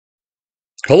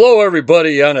Hello,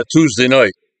 everybody, on a Tuesday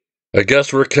night. I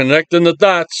guess we're connecting the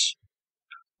dots.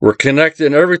 We're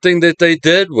connecting everything that they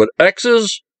did with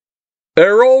X's,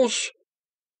 arrows.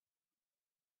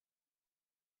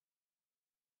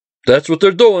 That's what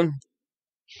they're doing.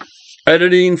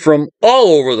 Editing from all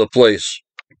over the place.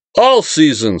 All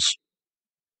seasons.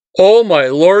 Oh, my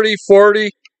lordy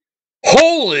forty.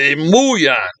 Holy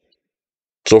mooyan.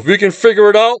 So if you can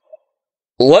figure it out,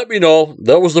 let me know.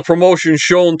 That was the promotion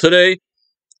shown today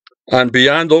on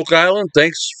Beyond Oak Island.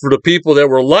 Thanks for the people that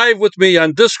were live with me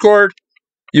on Discord.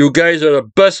 You guys are the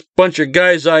best bunch of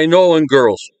guys I know and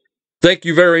girls. Thank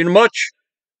you very much.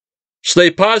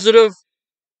 Stay positive.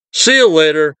 See you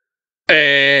later.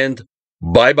 And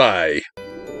bye-bye.